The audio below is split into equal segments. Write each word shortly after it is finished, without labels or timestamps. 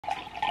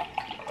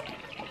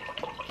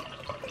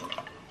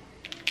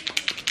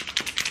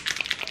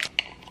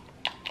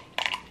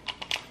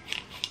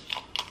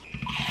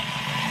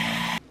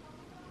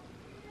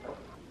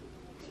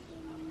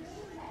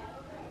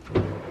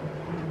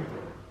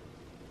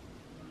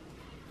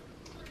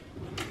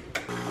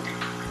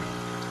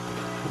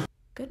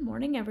Good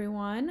morning,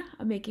 everyone.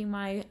 I'm making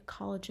my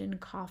collagen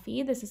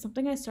coffee. This is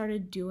something I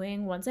started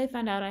doing once I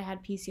found out I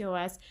had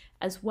PCOS,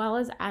 as well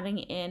as adding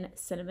in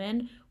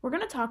cinnamon. We're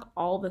going to talk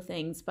all the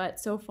things, but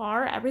so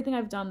far, everything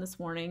I've done this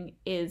morning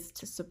is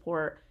to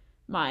support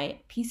my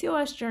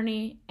PCOS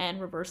journey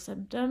and reverse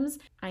symptoms.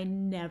 I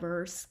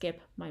never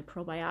skip my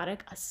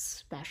probiotic,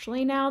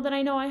 especially now that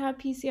I know I have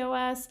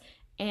PCOS.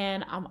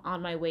 And I'm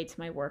on my way to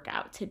my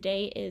workout.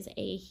 Today is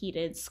a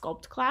heated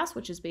sculpt class,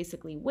 which is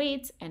basically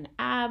weights and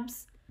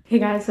abs. Hey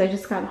guys, so I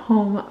just got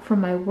home from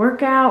my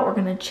workout. We're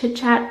gonna chit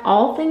chat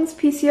all things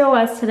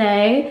PCOS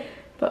today.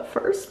 But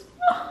first,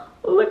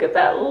 look at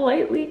that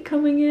light leak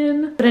coming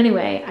in. But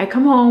anyway, I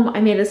come home,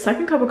 I made a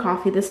second cup of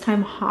coffee, this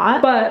time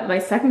hot. But my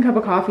second cup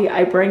of coffee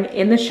I bring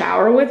in the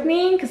shower with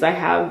me because I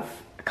have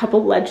a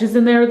couple ledges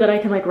in there that I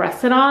can like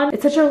rest it on.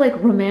 It's such a like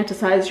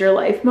romanticize your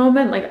life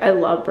moment. Like I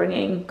love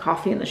bringing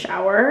coffee in the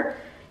shower.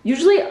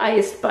 Usually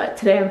iced, but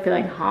today I'm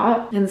feeling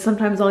hot. And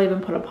sometimes I'll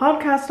even put a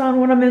podcast on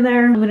when I'm in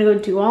there. I'm gonna go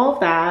do all of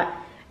that.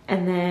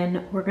 And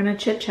then we're gonna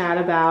chit chat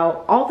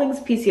about all things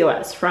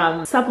PCOS,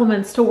 from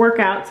supplements to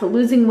workout to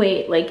losing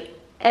weight, like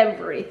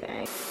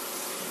everything.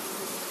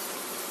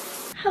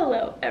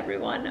 Hello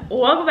everyone,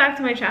 welcome back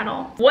to my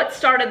channel. What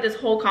started this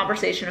whole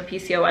conversation of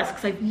PCOS,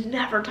 because I've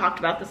never talked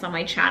about this on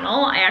my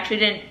channel. I actually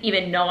didn't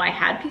even know I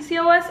had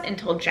PCOS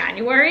until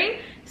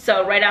January.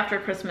 So right after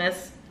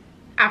Christmas,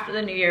 after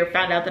the new year,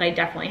 found out that I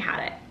definitely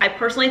had it. I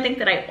personally think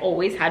that I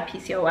always had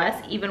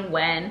PCOS, even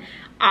when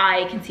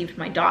I conceived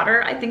my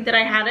daughter. I think that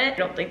I had it. I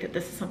don't think that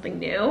this is something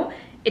new.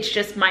 It's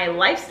just my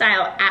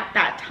lifestyle at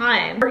that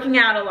time. Working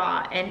out a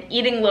lot and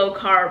eating low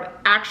carb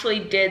actually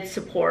did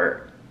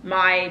support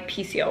my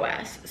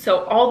PCOS.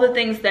 So all the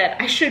things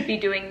that I should be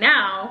doing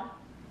now,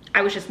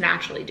 I was just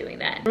naturally doing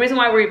then. The reason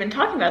why we're even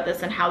talking about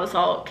this and how this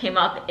all came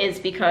up is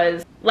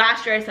because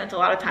last year I spent a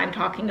lot of time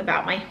talking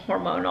about my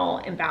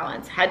hormonal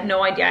imbalance. Had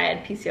no idea I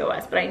had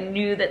PCOS, but I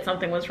knew that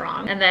something was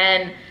wrong. And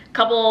then a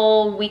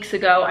couple weeks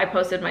ago, I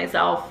posted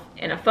myself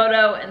in a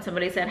photo and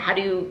somebody said, how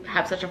do you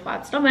have such a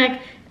flat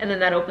stomach? And then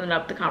that opened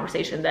up the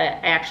conversation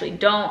that I actually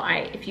don't.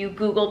 If you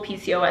Google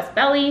PCOS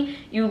belly,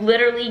 you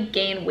literally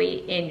gain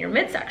weight in your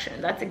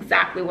midsection. That's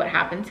exactly what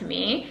happened to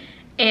me.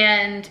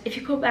 And if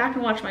you go back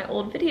and watch my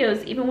old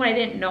videos, even when I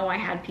didn't know I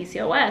had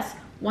PCOS,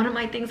 one of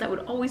my things I would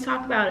always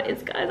talk about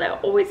is, guys, I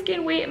always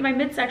gain weight in my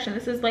midsection.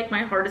 This is like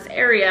my hardest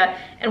area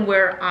and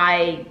where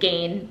I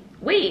gain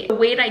weight. The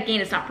weight I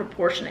gain is not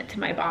proportionate to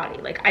my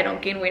body. Like I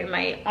don't gain weight in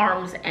my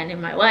arms and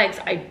in my legs.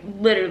 I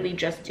literally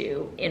just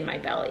do in my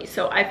belly.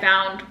 So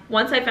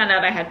once I found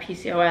out I had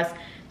PCOS,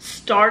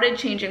 started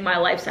changing my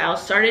lifestyle,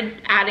 started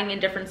adding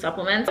in different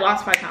supplements. I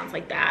lost 5 pounds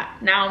like that.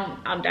 Now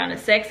I'm down to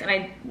 6 and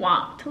I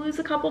want to lose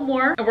a couple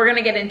more. And we're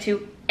gonna get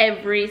into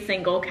every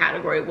single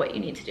category of what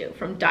you need to do,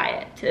 from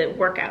diet to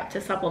workout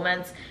to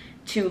supplements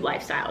to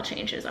lifestyle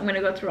changes. I'm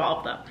gonna go through all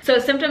of them. So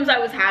symptoms I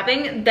was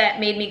having that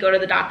made me go to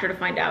the doctor to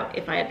find out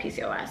if I had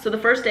PCOS. So the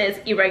first is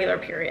irregular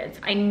periods.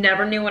 I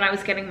never knew when I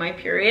was getting my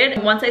period.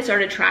 And once I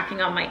started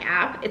tracking on my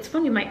app, it's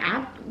funny, my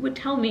app would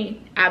tell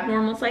me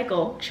abnormal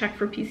cycle, check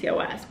for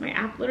PCOS. My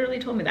app literally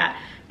told me that.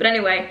 But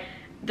anyway,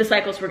 the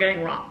cycles were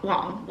getting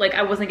long. Like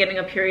I wasn't getting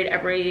a period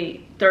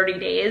every 30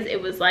 days.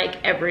 It was like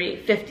every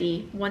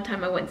 50. One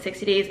time I went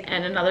 60 days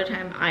and another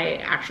time I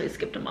actually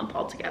skipped a month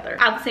altogether.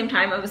 At the same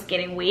time, I was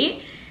gaining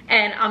weight.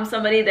 And I'm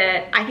somebody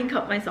that I can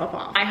cut myself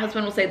off. My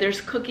husband will say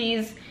there's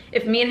cookies.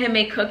 If me and him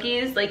make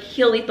cookies, like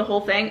he'll eat the whole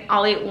thing.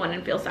 I'll eat one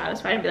and feel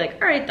satisfied and be like,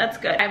 all right, that's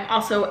good. I'm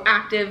also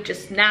active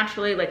just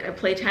naturally. Like I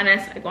play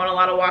tennis. I go on a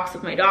lot of walks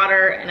with my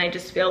daughter and I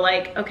just feel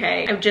like,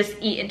 okay, I just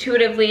eat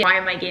intuitively. Why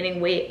am I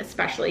gaining weight,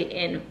 especially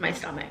in my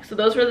stomach? So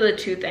those were the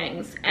two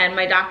things. And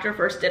my doctor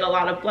first did a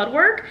lot of blood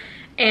work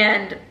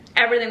and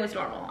everything was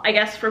normal. I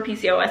guess for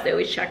PCOS, they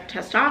always check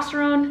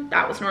testosterone.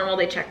 That was normal.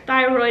 They checked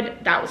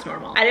thyroid. That was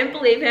normal. I didn't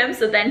believe him.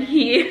 So then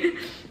he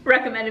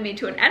recommended me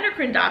to an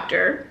endocrine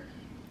doctor,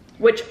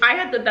 which I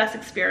had the best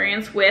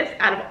experience with.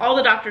 Out of all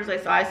the doctors I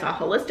saw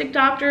holistic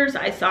doctors,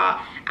 I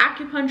saw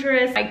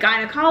acupuncturists, my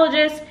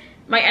gynecologist.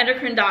 My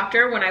endocrine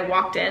doctor, when I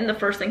walked in, the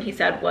first thing he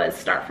said was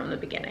start from the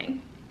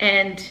beginning.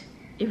 And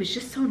it was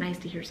just so nice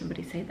to hear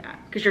somebody say that,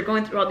 because you're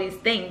going through all these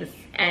things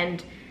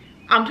and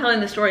I'm telling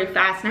the story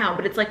fast now,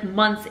 but it's like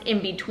months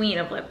in between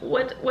of like,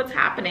 what's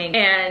happening?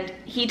 And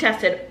he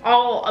tested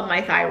all of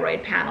my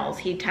thyroid panels.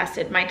 He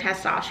tested my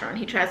testosterone.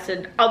 He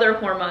tested other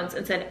hormones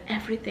and said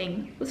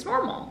everything was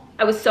normal.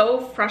 I was so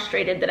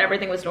frustrated that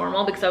everything was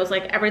normal because I was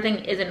like,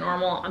 everything isn't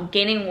normal. I'm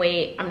gaining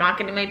weight. I'm not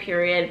getting my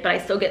period, but I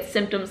still get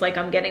symptoms like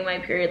I'm getting my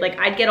period. Like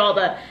I'd get all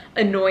the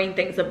annoying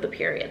things of the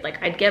period.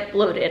 Like I'd get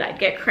bloated, I'd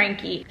get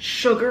cranky,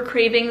 sugar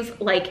cravings,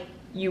 like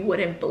you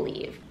wouldn't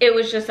believe. It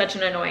was just such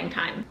an annoying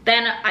time.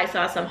 Then I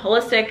saw some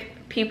holistic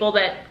people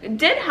that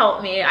did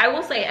help me. I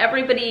will say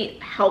everybody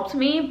helped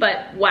me,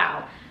 but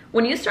wow.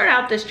 When you start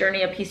out this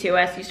journey of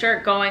PCOS, you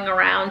start going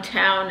around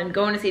town and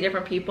going to see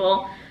different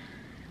people.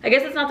 I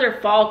guess it's not their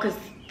fault because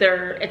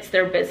it's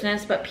their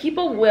business, but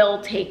people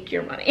will take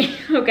your money,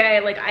 okay?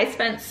 Like I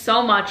spent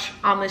so much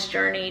on this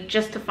journey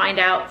just to find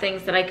out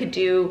things that I could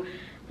do,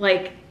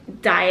 like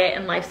diet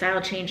and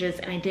lifestyle changes,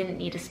 and I didn't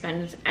need to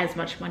spend as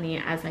much money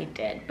as I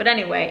did. But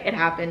anyway, it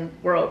happened.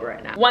 We're over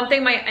it now. One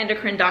thing my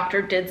endocrine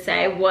doctor did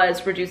say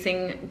was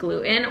reducing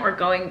gluten or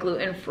going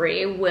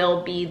gluten-free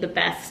will be the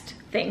best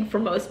thing for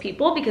most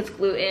people because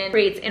gluten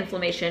creates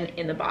inflammation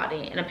in the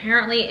body, and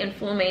apparently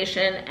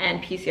inflammation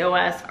and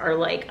PCOS are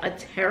like a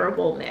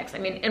terrible mix. I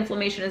mean,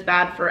 inflammation is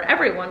bad for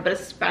everyone, but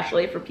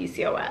especially for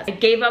PCOS. I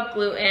gave up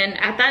gluten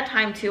at that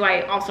time too.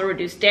 I also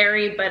reduced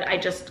dairy, but I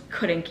just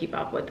couldn't keep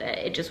up with it.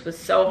 It just was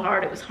so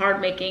hard. It was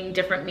hard making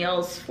different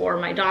meals for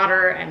my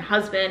daughter and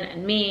husband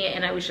and me,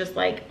 and I was just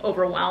like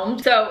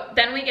overwhelmed. So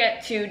then we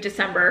get to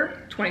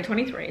December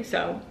 2023,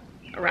 so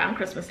around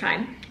Christmas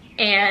time.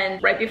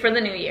 And right before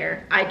the new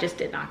year, I just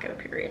did not get a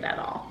period at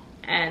all.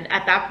 And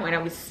at that point, I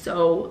was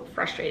so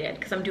frustrated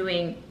because I'm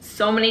doing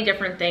so many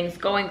different things,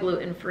 going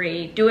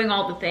gluten-free, doing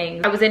all the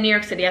things. I was in New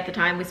York City at the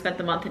time. We spent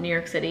the month in New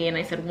York City, and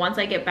I said, once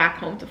I get back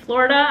home to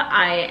Florida,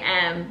 I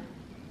am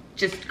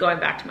just going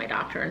back to my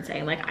doctor and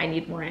saying like, I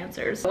need more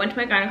answers. I went to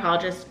my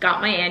gynecologist, got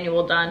my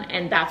annual done,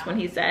 and that's when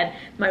he said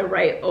my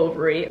right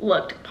ovary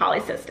looked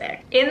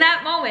polycystic. In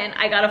that moment,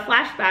 I got a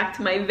flashback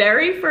to my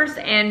very first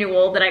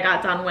annual that I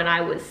got done when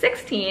I was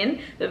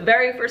 16, the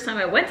very first time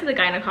I went to the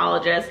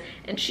gynecologist,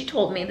 and she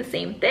told me the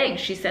same thing.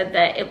 She said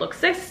that it looked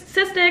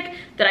cystic,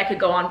 that I could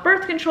go on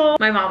birth control.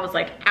 My mom was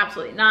like,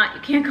 absolutely not,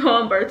 you can't go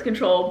on birth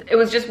control. It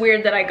was just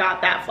weird that I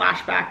got that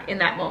flashback in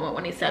that moment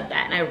when he said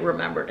that, and I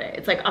remembered it.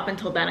 It's like up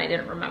until then, I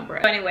didn't remember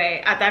it. But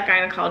anyway, at that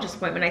gynecologist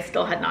appointment, I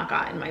still had not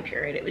gotten my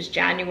period. It was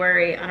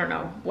January, I don't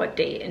know what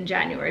date in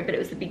January, but it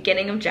was the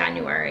beginning of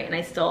January, and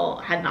I still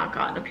had not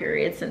gotten a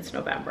period since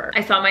November.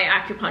 I saw my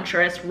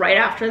acupuncturist right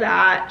after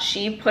that.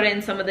 She put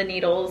in some of the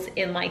needles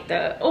in like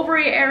the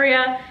ovary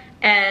area,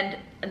 and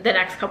the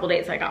next couple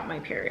days I got my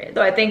period.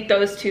 So I think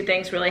those two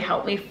things really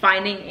helped me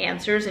finding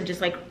answers and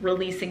just like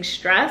releasing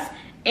stress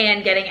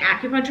and getting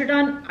acupuncture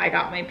done. I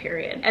got my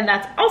period. And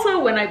that's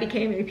also when I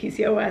became a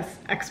PCOS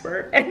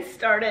expert and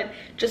started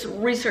just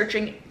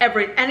researching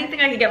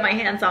anything I could get my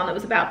hands on that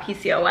was about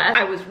PCOS.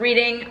 I was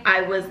reading,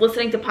 I was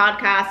listening to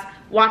podcasts,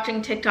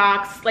 watching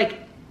TikToks, like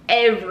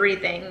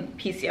everything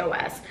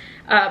PCOS.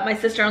 My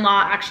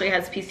sister-in-law actually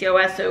has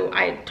PCOS, so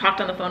I talked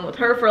on the phone with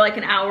her for like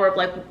an hour of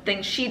like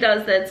things she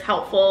does that's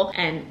helpful,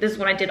 and this is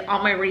when I did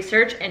all my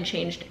research and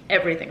changed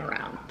everything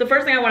around. The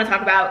first thing I want to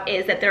talk about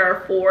is that there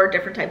are 4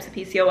 different types of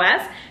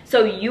PCOS,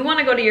 so you want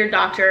to go to your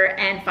doctor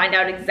and find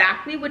out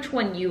exactly which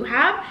one you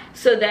have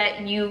so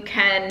that you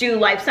can do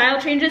lifestyle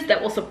changes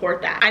that will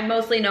support that. I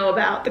mostly know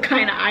about the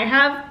kind I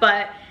have,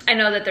 but I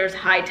know that there's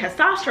high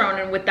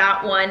testosterone, and with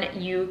that one,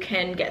 you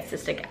can get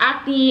cystic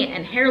acne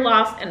and hair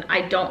loss, and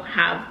I don't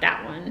have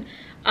that one.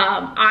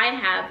 I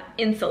have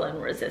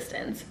insulin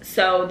resistance.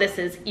 So this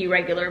is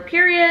irregular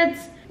periods,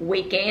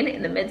 weight gain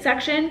in the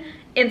midsection,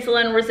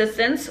 insulin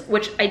resistance,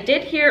 which I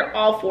did hear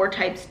all 4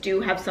 types do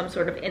have some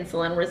sort of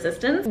insulin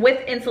resistance.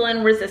 With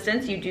insulin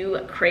resistance, you do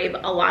crave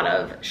a lot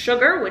of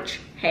sugar, which,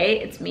 hey,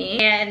 it's me,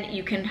 and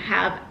you can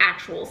have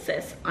actual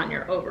cysts on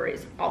your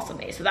ovaries, also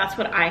me. So that's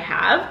what I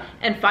have,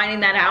 and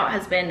finding that out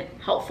has been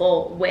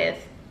helpful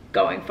with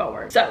going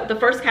forward. So the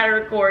first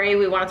category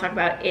we want to talk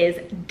about is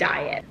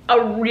diet.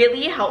 A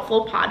really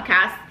helpful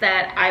podcast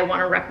that I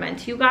want to recommend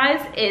to you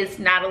guys is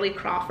Natalie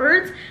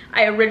Crawford's.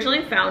 I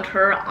originally found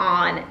her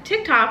on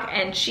TikTok,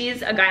 and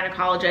she's a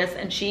gynecologist,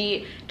 and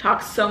she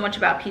talks so much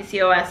about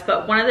PCOS,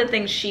 but one of the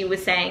things she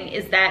was saying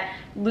is that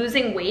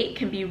losing weight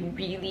can be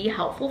really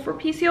helpful for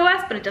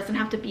PCOS, but it doesn't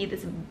have to be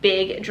this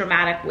big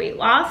dramatic weight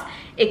loss.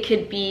 It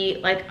could be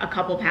like a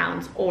couple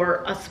pounds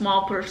or a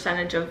small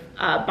percentage of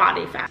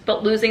body fat,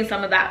 but losing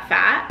some of that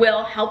fat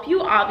will help you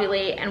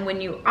ovulate, and when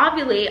you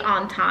ovulate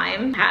on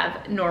time,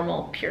 have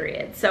normal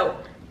periods. So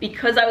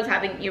because I was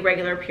having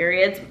irregular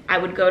periods, I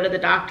would go to the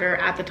doctor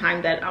at the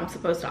time that I'm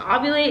supposed to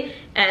ovulate,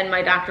 and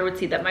my doctor would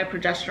see that my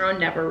progesterone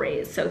never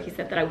raised. So he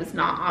said that I was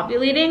not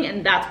ovulating,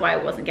 and that's why I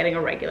wasn't getting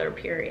a regular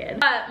period.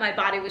 But my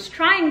body was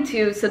trying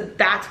to, so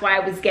that's why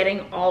I was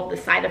getting all the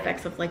side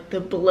effects of like the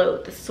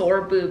bloat, the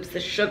sore boobs, the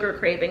sugar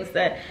cravings,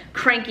 the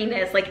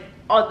crankiness, like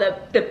all the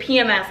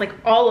PMS, like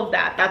all of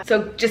that. That's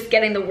so just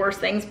getting the worst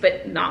things,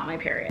 but not my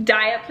period.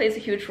 Diet plays a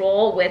huge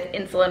role with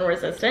insulin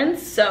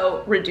resistance.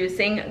 So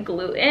reducing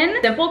gluten,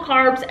 simple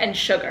carbs, and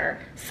sugar.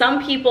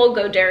 Some people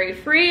go dairy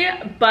free,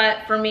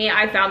 but for me,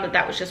 I found that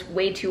that was just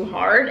way too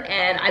hard,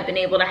 and I've been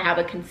able to have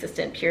a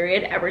consistent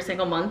period every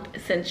single month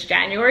since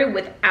January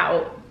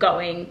without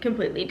going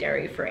completely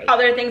dairy free.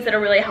 Other things that are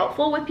really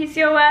helpful with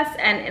PCOS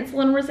and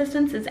insulin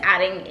resistance is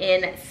adding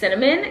in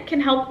cinnamon can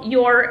help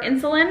your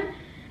insulin,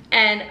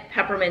 and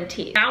peppermint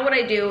tea. Now what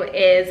I do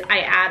is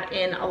I add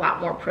in a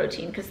lot more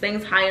protein, because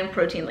things high in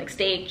protein like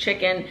steak,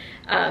 chicken,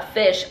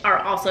 fish are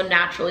also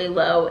naturally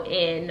low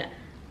in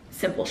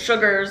simple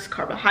sugars,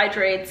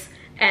 carbohydrates.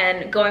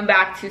 And going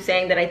back to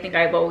saying that I think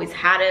I've always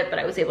had it, but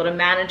I was able to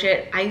manage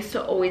it, I used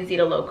to always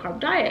eat a low carb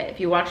diet. If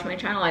you watch my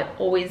channel, I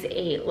always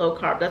ate low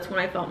carb. That's when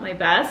I felt my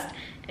best.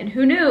 And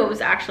who knew it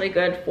was actually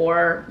good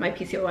for my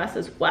PCOS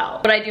as well.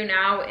 What I do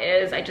now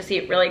is I just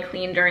eat really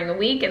clean during the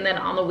week, and then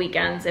on the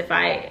weekends, if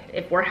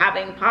we're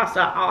having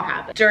pasta, I'll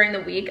have it. During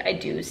the week, I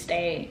do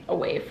stay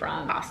away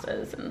from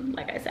pastas, and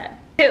like I said.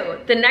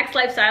 2, the next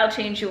lifestyle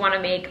change you wanna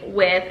make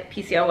with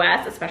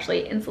PCOS,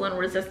 especially insulin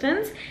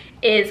resistance,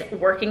 is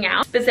working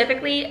out,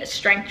 specifically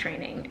strength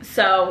training.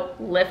 So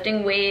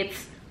lifting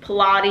weights,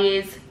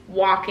 Pilates,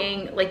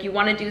 walking, like you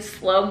wanna do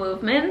slow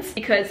movements,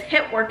 because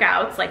HIIT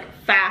workouts, like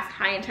fast,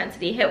 high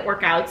intensity HIIT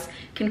workouts,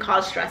 can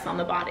cause stress on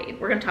the body.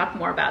 We're gonna talk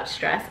more about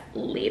stress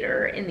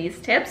later in these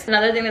tips.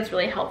 Another thing that's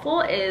really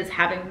helpful is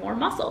having more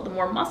muscle. The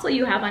more muscle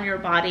you have on your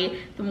body,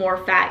 the more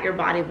fat your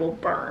body will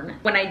burn.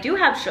 When I do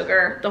have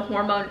sugar, the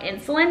hormone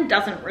insulin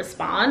doesn't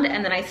respond,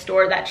 and then I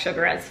store that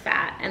sugar as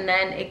fat, and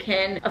then it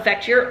can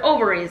affect your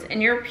ovaries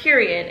and your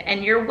period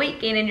and your weight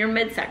gain in your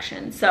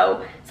midsection.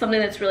 So something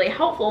that's really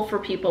helpful for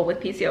people with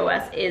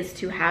PCOS is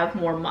to have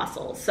more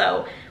muscle.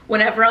 So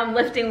whenever I'm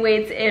lifting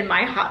weights in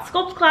my hot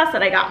sculpt class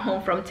that I got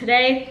home from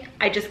today,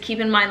 I just keep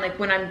in mind, like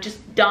when I'm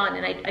just done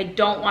and I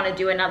don't want to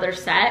do another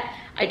set,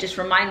 I just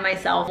remind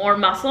myself, more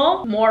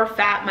muscle, more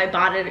fat my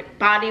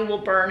body will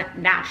burn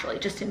naturally,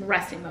 just in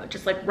resting mode,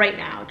 just like right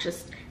now,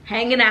 just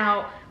hanging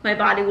out, my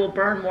body will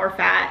burn more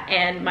fat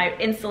and my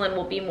insulin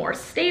will be more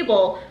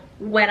stable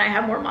when I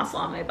have more muscle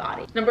on my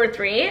body. Number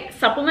 3,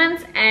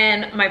 supplements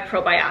and my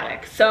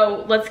probiotics.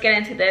 So let's get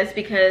into this,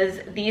 because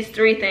these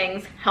 3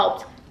 things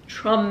helped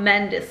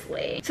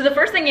tremendously. So the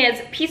first thing is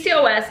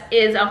PCOS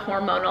is a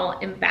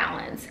hormonal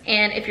imbalance.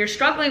 And if you're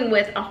struggling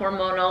with a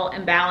hormonal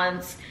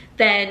imbalance,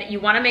 then you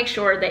want to make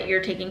sure that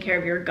you're taking care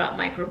of your gut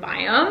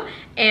microbiome.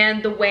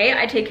 And the way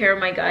I take care of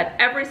my gut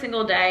every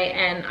single day,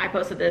 and I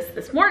posted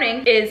this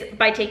morning, is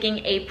by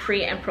taking a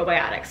pre and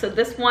probiotic. So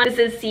this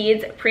is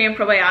Seed's pre and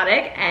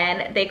probiotic,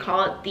 and they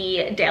call it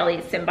the Daily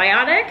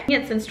Symbiotic.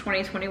 It's since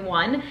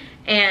 2021.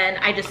 And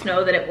I just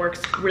know that it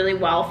works really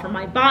well for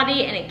my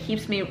body and it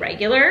keeps me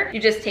regular. You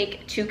just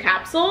take 2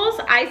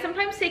 capsules. I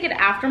sometimes take it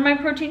after my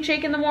protein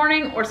shake in the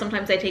morning, or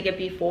sometimes I take it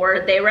before.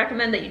 They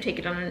recommend that you take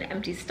it on an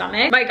empty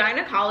stomach. My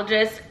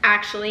gynecologist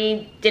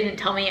actually didn't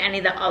tell me any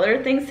of the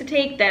other things to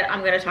take that I'm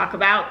gonna talk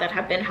about that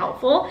have been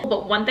helpful.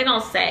 But one thing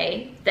I'll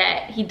say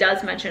that he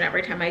does mention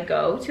every time I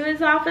go to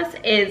his office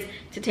is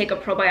to take a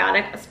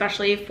probiotic,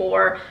 especially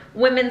for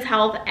women's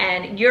health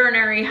and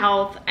urinary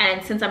health.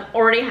 And since I'm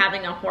already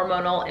having a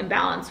hormonal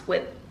imbalance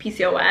with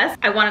PCOS,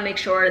 I want to make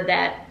sure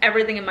that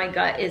everything in my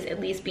gut is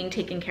at least being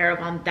taken care of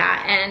on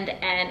that end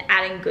and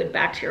adding good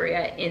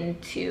bacteria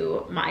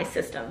into my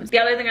systems. The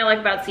other thing I like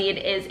about Seed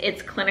is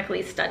it's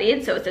clinically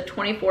studied. So it's a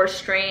 24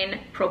 strain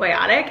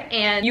probiotic,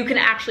 and you can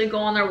actually go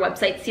on their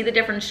website, see the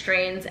different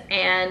strains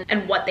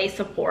and what they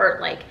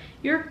support, like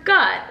your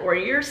gut or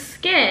your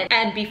skin.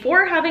 And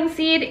before having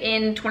Seed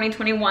in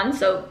 2021,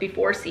 so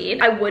before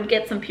Seed, I would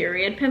get some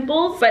period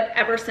pimples, but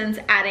ever since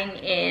adding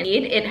in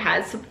Seed, it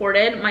has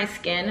supported my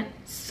skin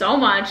so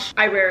much.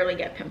 I rarely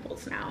get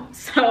pimples now.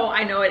 So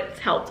I know it's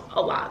helped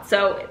a lot.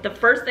 So the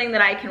first thing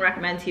that I can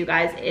recommend to you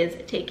guys is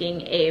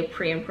taking a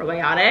pre and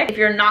probiotic. If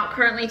you're not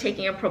currently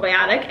taking a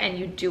probiotic and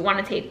you do want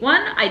to take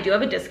one, I do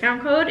have a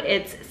discount code.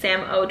 It's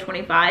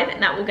SAMO25,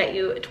 and that will get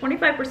you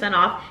 25%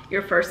 off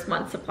your first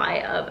month's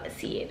supply of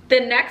Seed. The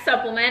next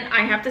supplement,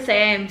 I have to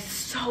say I am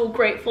so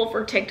grateful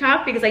for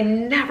TikTok, because I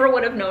never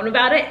would have known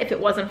about it if it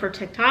wasn't for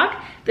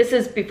TikTok. This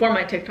is before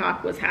my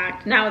TikTok was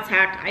hacked. Now it's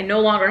hacked. I no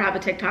longer have a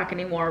TikTok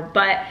anymore,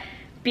 but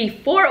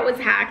before it was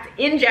hacked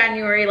in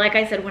January, like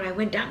I said, when I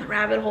went down the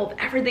rabbit hole of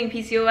everything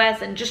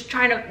PCOS and just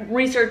trying to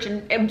research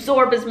and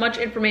absorb as much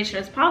information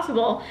as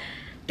possible,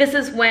 this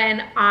is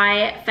when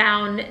I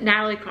found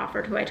Natalie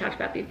Crawford, who I talked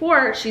about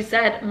before. She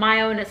said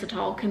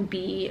myo-inositol can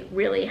be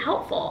really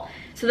helpful.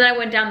 So then I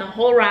went down the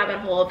whole rabbit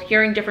hole of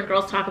hearing different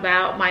girls talk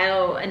about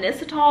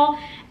myo-inositol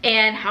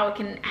and how it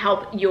can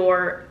help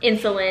your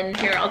insulin.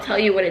 Here, I'll tell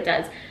you what it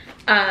does.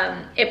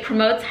 It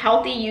promotes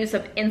healthy use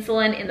of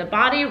insulin in the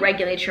body,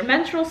 regulates your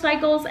menstrual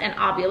cycles and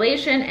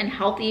ovulation and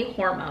healthy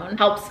hormone,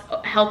 helps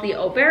healthy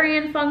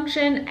ovarian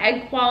function,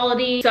 egg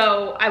quality.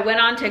 So I went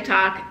on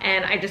TikTok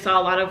and I just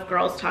saw a lot of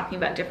girls talking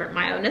about different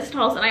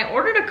myo-inositols, and I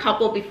ordered a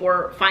couple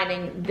before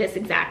finding this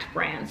exact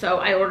brand. So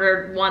I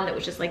ordered one that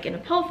was just like in a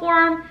pill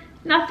form,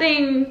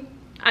 nothing,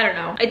 I don't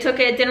know. I took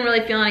it, didn't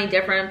really feel any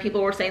different.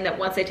 People were saying that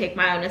once they take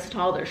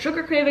myo-inositol, their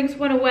sugar cravings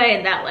went away,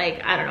 and that,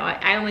 like, I don't know.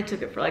 I only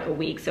took it for like a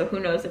week, so who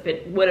knows if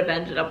it would have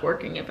ended up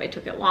working if I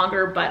took it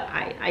longer, but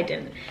I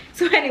didn't.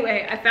 So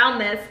anyway, I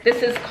found this.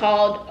 This is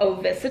called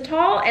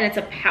Ozkural, and it's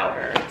a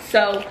powder.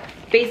 So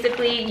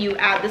basically you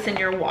add this in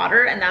your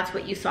water, and that's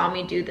what you saw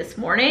me do this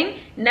morning.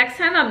 Next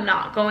time I'm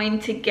not going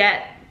to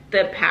get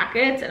the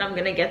packets, and I'm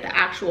gonna get the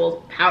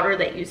actual powder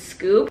that you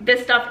scoop.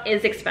 This stuff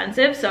is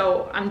expensive,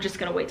 so I'm just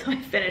gonna wait till I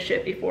finish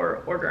it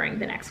before ordering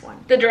the next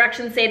one. The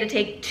directions say to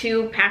take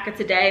 2 packets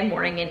a day,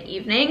 morning and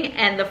evening,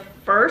 and the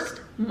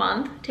first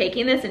month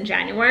taking this in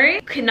January,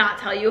 could not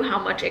tell you how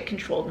much it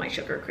controlled my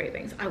sugar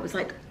cravings. I was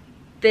like,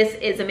 this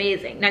is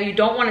amazing. Now, you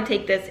don't want to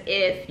take this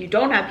if you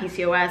don't have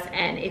PCOS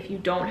and if you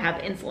don't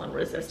have insulin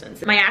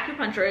resistance. My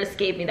acupuncturist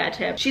gave me that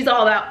tip. She's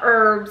all about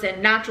herbs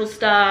and natural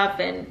stuff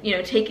and, you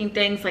know, taking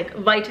things like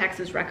Vitex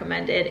is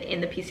recommended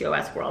in the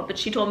PCOS world, but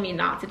she told me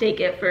not to take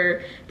it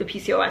for the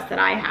PCOS that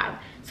I have.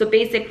 So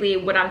basically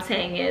what I'm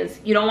saying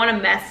is you don't want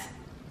to mess.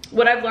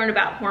 What I've learned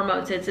about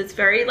hormones is it's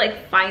very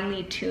like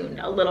finely tuned.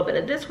 A little bit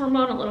of this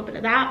hormone, a little bit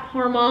of that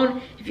hormone.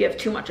 If you have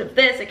too much of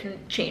this, it can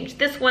change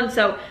this one.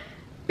 So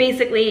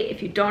basically,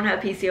 if you don't have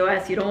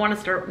PCOS, you don't want to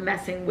start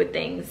messing with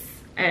things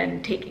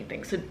and taking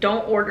things. So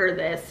don't order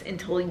this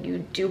until you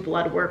do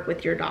blood work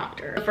with your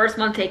doctor. The first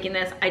month taking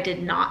this, I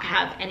did not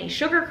have any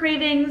sugar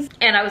cravings,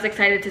 and I was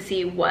excited to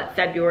see what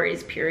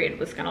February's period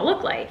was gonna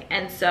look like.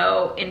 And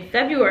so in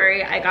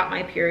February, I got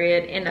my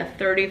period in a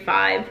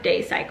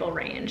 35-day cycle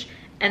range.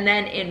 And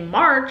then in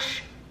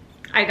March,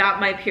 I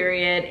got my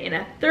period in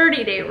a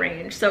 30-day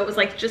range. So it was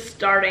like just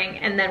starting,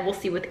 and then we'll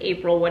see with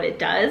April what it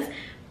does.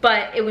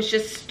 But it was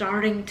just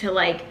starting to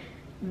like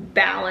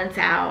balance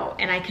out,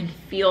 and I can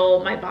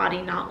feel my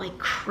body not like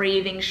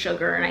craving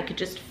sugar, and I could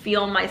just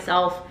feel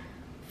myself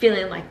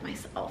feeling like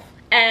myself.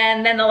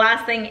 And then the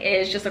last thing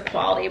is just a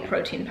quality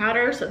protein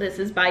powder. So this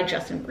is by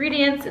Just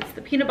Ingredients. It's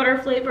the peanut butter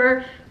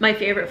flavor. My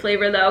favorite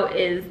flavor though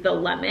is the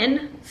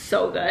lemon.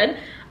 So good.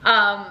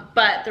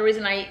 But the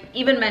reason I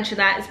even mention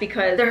that is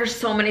because there are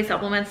so many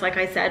supplements, like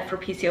I said, for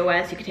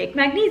PCOS. You could take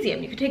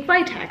magnesium, you could take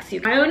Vitex,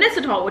 you can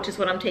ionisitol, which is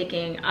what I'm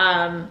taking.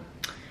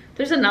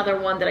 There's another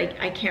one that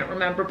I can't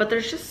remember, but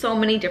there's just so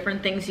many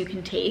different things you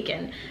can take.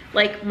 And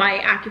like my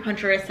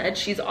acupuncturist said,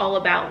 she's all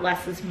about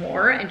less is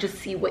more, and just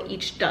see what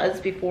each does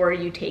before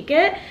you take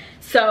it.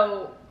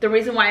 So the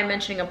reason why I'm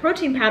mentioning a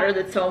protein powder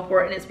that's so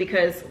important is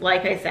because,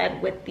 like I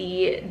said, with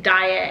the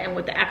diet and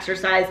with the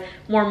exercise,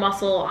 more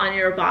muscle on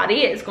your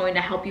body is going to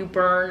help you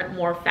burn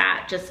more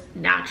fat just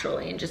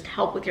naturally and just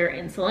help with your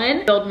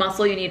insulin. To build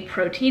muscle, you need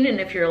protein, and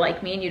if you're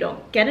like me and you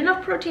don't get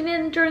enough protein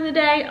in during the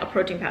day, a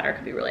protein powder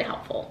could be really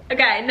helpful.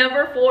 Okay,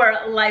 number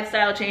 4,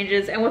 lifestyle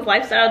changes. And with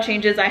lifestyle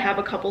changes, I have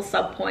a couple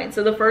sub points.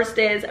 So the first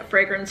is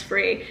fragrance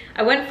free.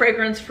 I went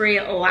fragrance free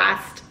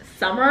last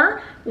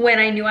summer when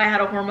I knew I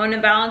had a hormone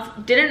imbalance.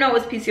 Didn't know it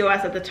was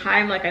PCOS at the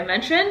time, like I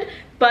mentioned,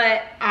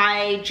 but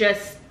I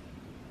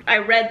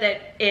read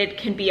that it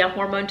can be a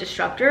hormone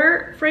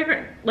disruptor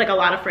fragrance, like a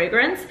lot of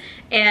fragrance,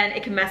 and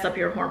it can mess up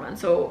your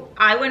hormones. So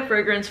I went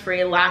fragrance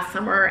free last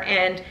summer,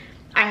 and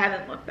I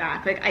haven't looked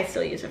back. Like, I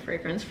still use a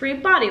fragrance free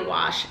body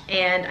wash,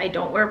 and I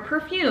don't wear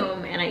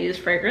perfume, and I use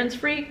fragrance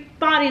free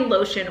body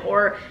lotion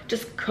or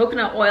just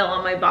coconut oil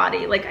on my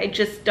body. Like, I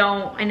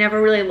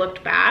never really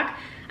looked back.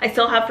 I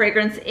still have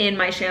fragrance in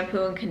my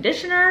shampoo and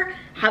conditioner.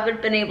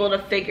 Haven't been able to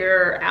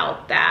figure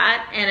out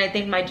that. And I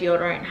think my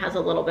deodorant has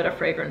a little bit of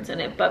fragrance in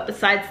it. But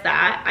besides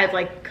that, I've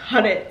like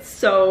cut it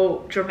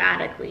so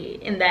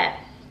dramatically in that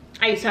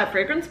I used to have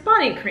fragrance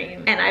body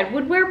cream and I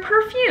would wear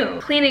perfume.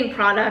 Cleaning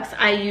products,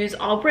 I use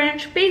All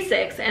Branch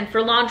Basics. And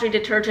for laundry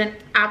detergent,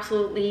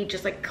 absolutely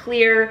just like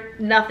clear,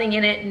 nothing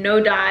in it,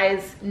 no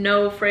dyes,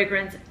 no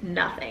fragrance,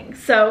 nothing.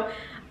 So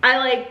I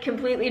like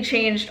completely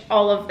changed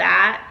all of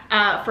that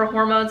for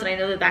hormones, and I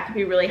know that that could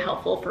be really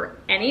helpful for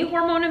any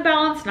hormone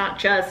imbalance, not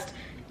just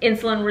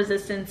insulin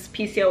resistance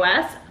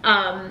PCOS,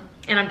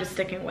 and I'm just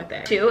sticking with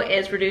it. 2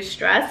 is reduce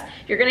stress.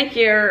 You're gonna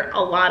hear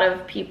a lot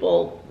of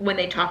people when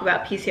they talk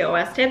about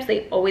PCOS tips,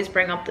 they always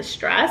bring up the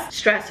stress.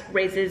 Stress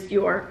raises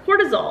your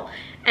cortisol.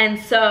 And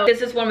so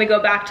this is when we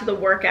go back to the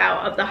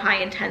workout of the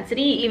high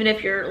intensity. Even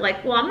if you're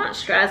like, well, I'm not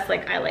stressed,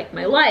 like I like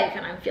my life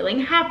and I'm feeling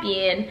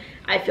happy and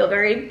I feel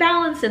very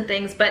balanced and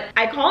things, but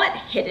I call it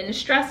hidden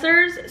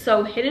stressors.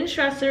 So hidden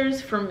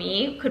stressors for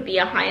me could be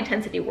a high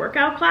intensity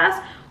workout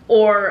class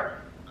or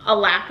a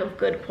lack of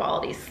good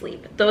quality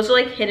sleep. Those are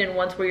like hidden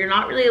ones where you're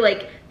not really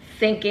like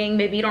thinking,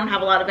 maybe you don't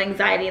have a lot of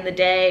anxiety in the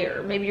day,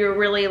 or maybe you're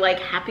really like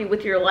happy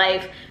with your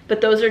life, but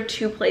those are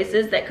 2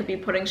 places that could be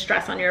putting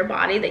stress on your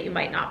body that you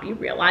might not be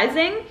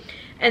realizing.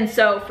 And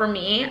so for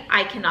me,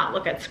 I cannot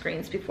look at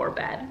screens before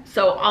bed.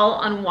 So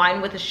I'll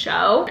unwind with a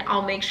show.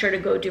 I'll make sure to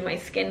go do my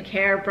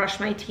skincare, brush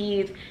my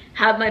teeth,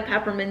 have my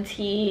peppermint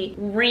tea,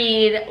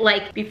 read.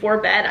 Like before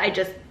bed, I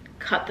just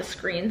cut the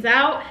screens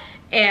out.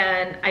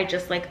 And I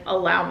just like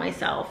allow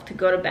myself to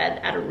go to bed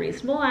at a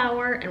reasonable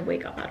hour and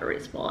wake up at a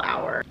reasonable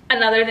hour.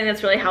 Another thing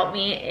that's really helped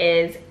me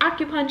is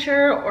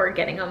acupuncture or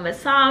getting a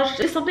massage,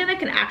 just something that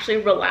can actually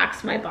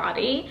relax my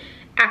body.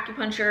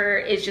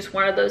 Acupuncture is just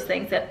one of those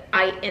things that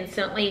I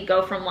instantly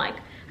go from like,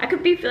 I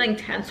could be feeling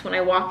tense when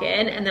I walk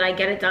in and then I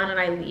get it done and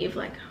I leave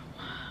like,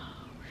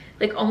 wow,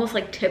 like almost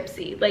like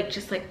tipsy, like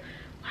just like,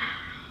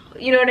 wow.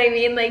 You know what I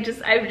mean? Like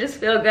I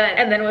just feel good.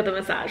 And then with a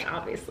massage,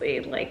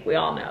 obviously, like we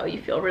all know,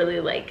 you feel really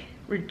like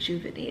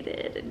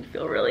rejuvenated and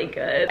feel really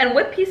good. And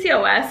with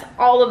PCOS,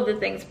 all of the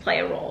things play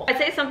a role. I'd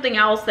say something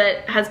else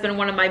that has been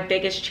one of my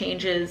biggest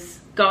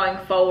changes going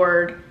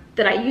forward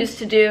that I used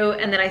to do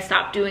and that I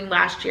stopped doing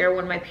last year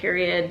when my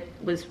period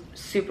was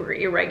super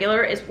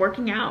irregular is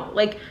working out.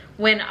 Like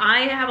when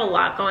I have a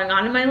lot going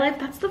on in my life,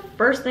 that's the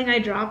first thing I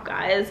drop,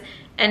 guys.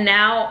 And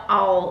now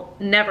I'll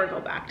never go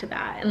back to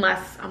that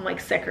unless I'm like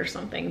sick or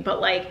something.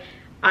 But like,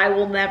 I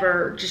will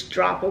never just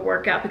drop a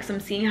workout because I'm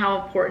seeing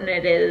how important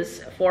it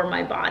is for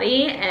my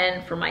body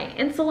and for my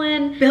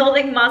insulin,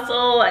 building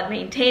muscle and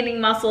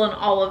maintaining muscle and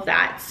all of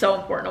that. It's so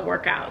important to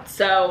work out.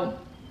 So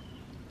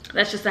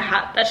that's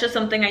just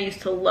something I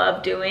used to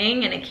love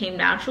doing, and it came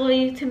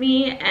naturally to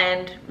me,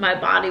 and my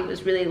body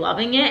was really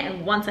loving it.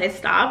 And once I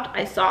stopped,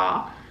 I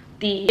saw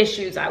the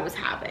issues I was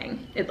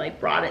having. It like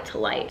brought it to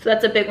light. So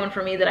that's a big one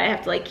for me that I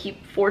have to like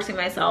keep forcing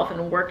myself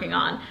and working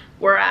on.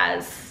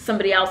 Whereas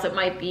somebody else, it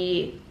might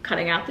be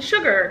cutting out the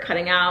sugar,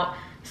 cutting out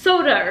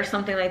soda or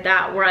something like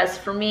that. Whereas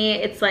for me,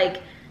 it's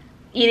like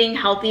eating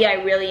healthy, I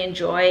really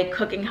enjoy.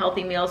 Cooking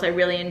healthy meals, I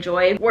really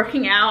enjoy.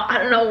 Working out, I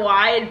don't know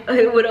why,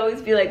 it would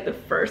always be like the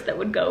first that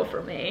would go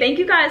for me. Thank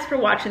you guys for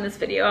watching this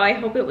video. I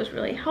hope it was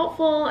really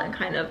helpful and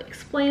kind of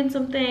explained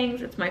some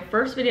things. It's my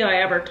first video I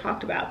ever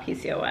talked about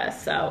PCOS,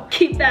 so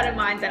keep that in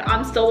mind that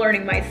I'm still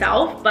learning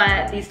myself,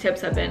 but these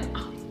tips have been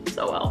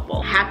so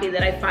helpful. Happy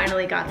that I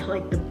finally got to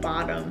like the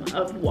bottom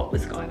of what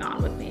was going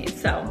on with me.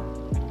 So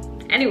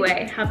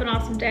anyway, have an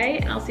awesome day,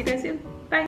 and I'll see you guys soon.